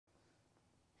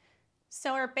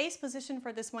So our base position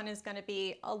for this one is going to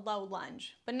be a low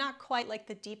lunge, but not quite like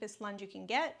the deepest lunge you can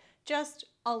get, just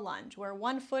a lunge where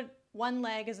one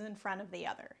leg is in front of the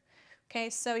other. Okay,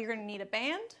 so you're going to need a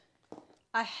band,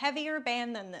 a heavier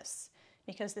band than this,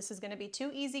 because this is going to be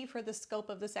too easy for the scope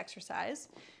of this exercise.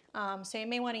 So you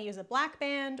may want to use a black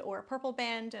band or a purple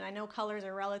band, and I know colors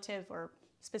are relative or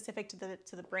specific to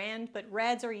the brand, but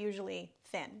reds are usually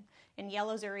thin, and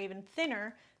yellows are even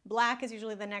thinner. Black is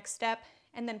usually the next step,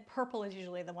 and then purple is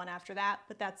usually the one after that,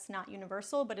 but that's not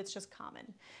universal, but it's just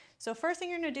common. So first thing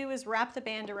you're going to do is wrap the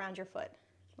band around your foot,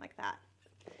 like that.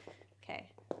 Okay,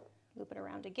 loop it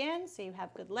around again so you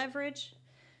have good leverage.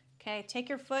 Okay, take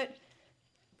your foot,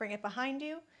 bring it behind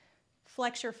you,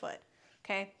 flex your foot.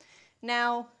 Okay,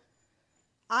 now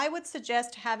I would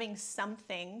suggest having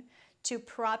something to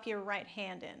prop your right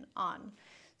hand on.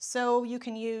 So you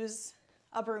can use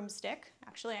a broomstick.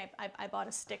 Actually, I bought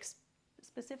a stick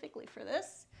specifically for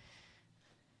this.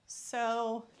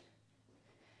 So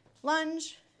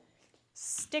lunge,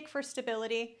 stick for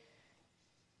stability.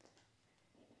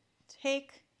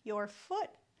 Take your foot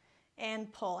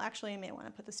and pull. Actually, you may want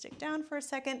to put the stick down for a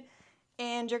second.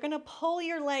 And you're going to pull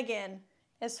your leg in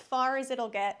as far as it'll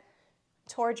get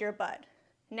towards your butt.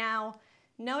 Now,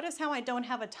 notice how I don't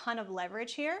have a ton of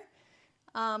leverage here,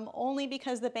 only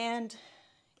because the band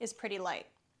is pretty light.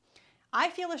 I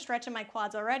feel a stretch in my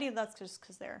quads already. That's just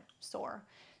because they're sore.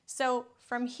 So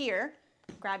from here,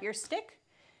 grab your stick,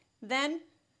 then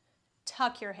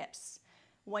tuck your hips.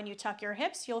 When you tuck your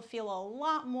hips, you'll feel a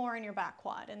lot more in your back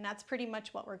quad, and that's pretty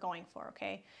much what we're going for,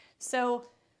 okay? So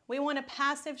we want a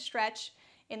passive stretch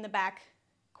in the back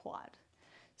quad.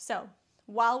 So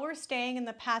while we're staying in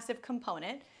the passive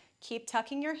component, keep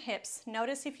tucking your hips.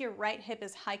 Notice if your right hip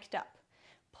is hiked up.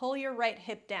 Pull your right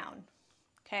hip down,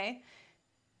 okay?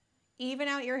 Even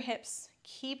out your hips.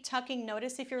 Keep tucking.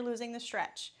 Notice if you're losing the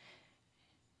stretch.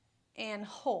 And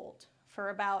hold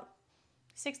for about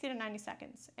 60 to 90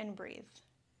 seconds and breathe.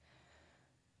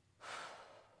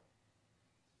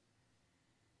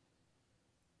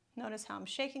 Notice how I'm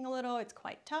shaking a little. It's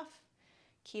quite tough.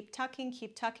 Keep tucking,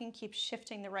 keep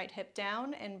shifting the right hip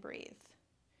down and breathe.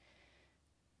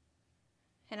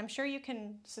 And I'm sure you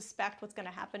can suspect what's going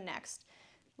to happen next.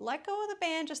 Let go of the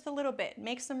band just a little bit.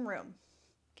 Make some room.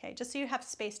 Okay, just so you have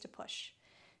space to push.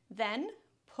 Then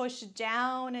push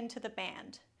down into the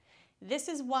band. This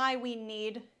is why we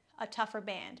need a tougher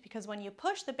band, because when you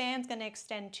push, the band's going to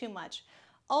extend too much.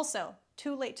 Also,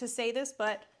 too late to say this,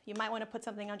 but you might want to put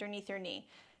something underneath your knee.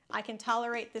 I can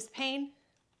tolerate this pain,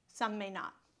 some may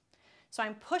not. So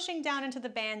I'm pushing down into the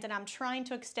band and I'm trying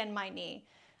to extend my knee.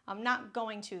 I'm not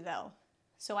going to though.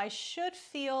 So I should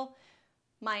feel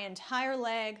my entire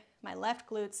leg, my left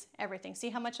glutes, everything. See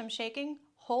how much I'm shaking?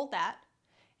 Hold that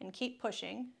and keep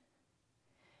pushing.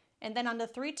 And then on the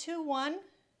 3, 2, 1,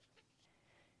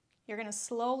 you're going to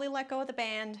slowly let go of the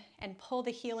band and pull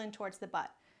the heel in towards the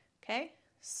butt. Okay?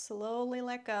 Slowly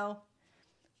let go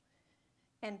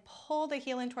and pull the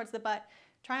heel in towards the butt.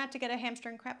 Try not to get a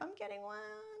hamstring cramp. I'm getting 1,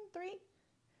 3,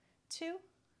 2,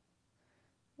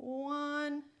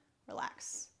 1.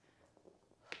 Relax.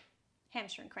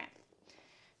 Hamstring cramp.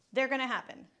 They're going to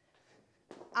happen.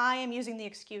 I am using the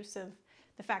excuse of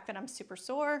the fact that I'm super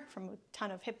sore from a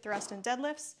ton of hip thrust and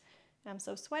deadlifts, and I'm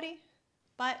so sweaty,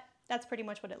 but that's pretty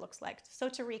much what it looks like. So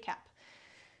to recap,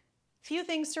 few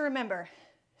things to remember: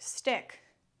 stick,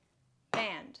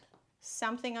 band,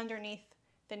 something underneath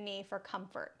the knee for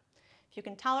comfort. If you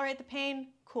can tolerate the pain,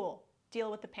 cool,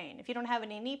 deal with the pain. If you don't have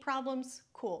any knee problems,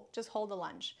 cool, just hold the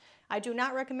lunge. I do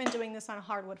not recommend doing this on a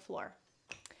hardwood floor.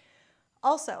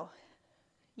 Also,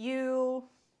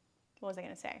 what was I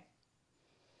going to say?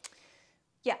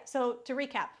 Yeah, so to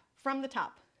recap from the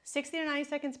top, 60 to 90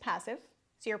 seconds passive.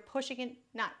 So you're pushing it,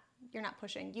 you're not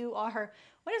pushing, you are,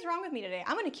 what is wrong with me today?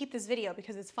 I'm going to keep this video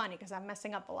because it's funny because I'm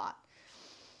messing up a lot.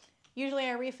 Usually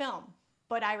I refilm,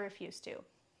 but I refuse to.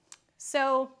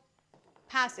 So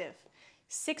passive,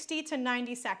 60 to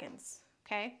 90 seconds,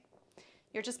 okay?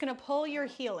 You're just going to pull your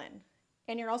heel in,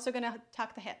 and you're also going to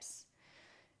tuck the hips.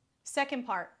 Second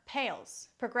part, PAILs,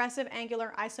 progressive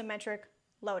angular isometric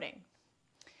loading.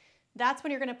 That's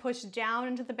when you're going to push down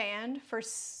into the band for,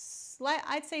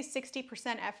 I'd say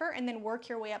 60% effort, and then work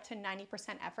your way up to 90%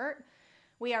 effort.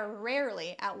 We are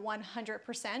rarely at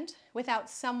 100% without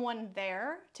someone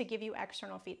there to give you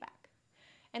external feedback.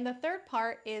 And the third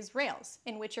part is rails,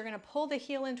 in which you're going to pull the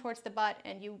heel in towards the butt,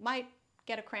 and you might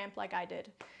get a cramp like I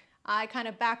did. I kind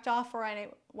of backed off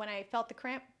when I felt the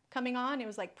cramp coming on. It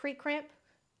was like pre-cramp,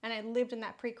 and I lived in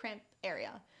that pre-cramp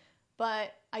area,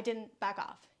 but I didn't back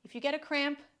off. If you get a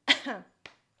cramp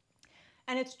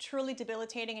and it's truly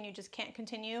debilitating and you just can't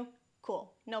continue,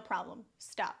 Cool, no problem,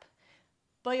 stop.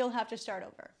 But you'll have to start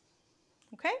over,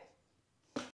 okay?